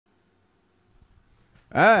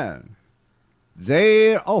And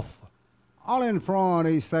they're off. All in front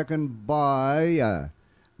is second by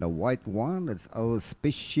the white one. That's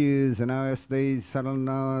Auspicious. And now as they settle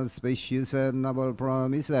now, Auspicious and Noble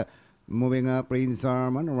Promise. Moving up, Prince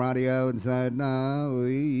Armand. Right outside now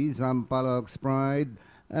is Ampalox Pride.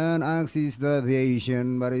 And Axis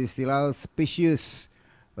Deviation, but it's still Auspicious.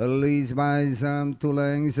 Leads by some 2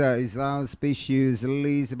 lengths. Is Auspicious.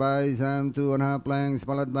 Leads by some 2.5 lengths.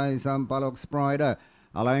 Followed by some Ampalox Pride.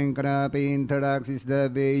 Align up into Axis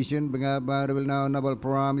Deviation. Bring up will now Noble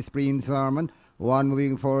Promise, Prince Armand. One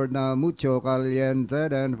moving forward now, Mucho Caliente.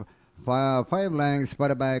 Then 5 lengths for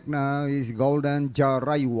the back now is Golden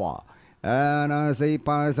Jaraiwa. And as they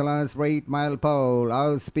pass the last 8-mile pole,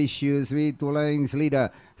 Auspicious with 2 lengths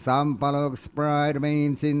leader. Sampalox Pride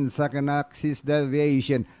remains in second, Axis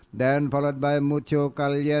Deviation. Then followed by Mucho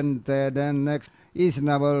Caliente. Then next is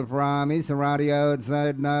Noble Promise. Right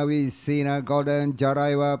outside now is Sina Golden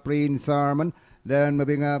Jaraiwa, Prince Armand. Then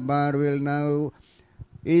moving up but will now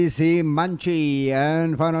is Manchi.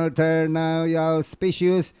 And final turn now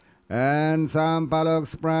Auspicious. And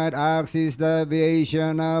Sampalox Pride, Axis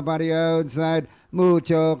Deviation, nobody outside.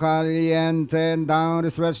 Mucho Caliente, and down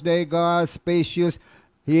the stretch they go, Auspicious.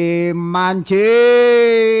 Manchi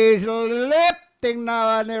is lifting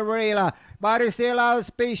now on the rail. But it's still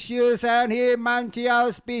Auspicious, and Manchi,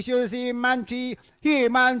 Auspicious, Manchi,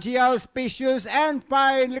 Auspicious, and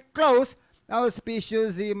finally close.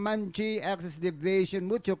 Auspicious, Manchi, Axis Deviation,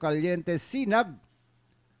 Mucho Caliente, Sinag,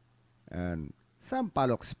 and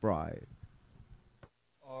Sampalox Pride.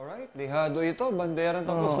 Alright, lihado ito. Banderang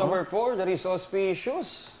tapos number 4. That is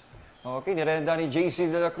Auspicious. Okay, nirenda ni JC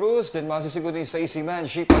de la Cruz. Then masisigot ni Stacy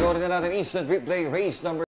Manship. Panorin na natin instant replay race number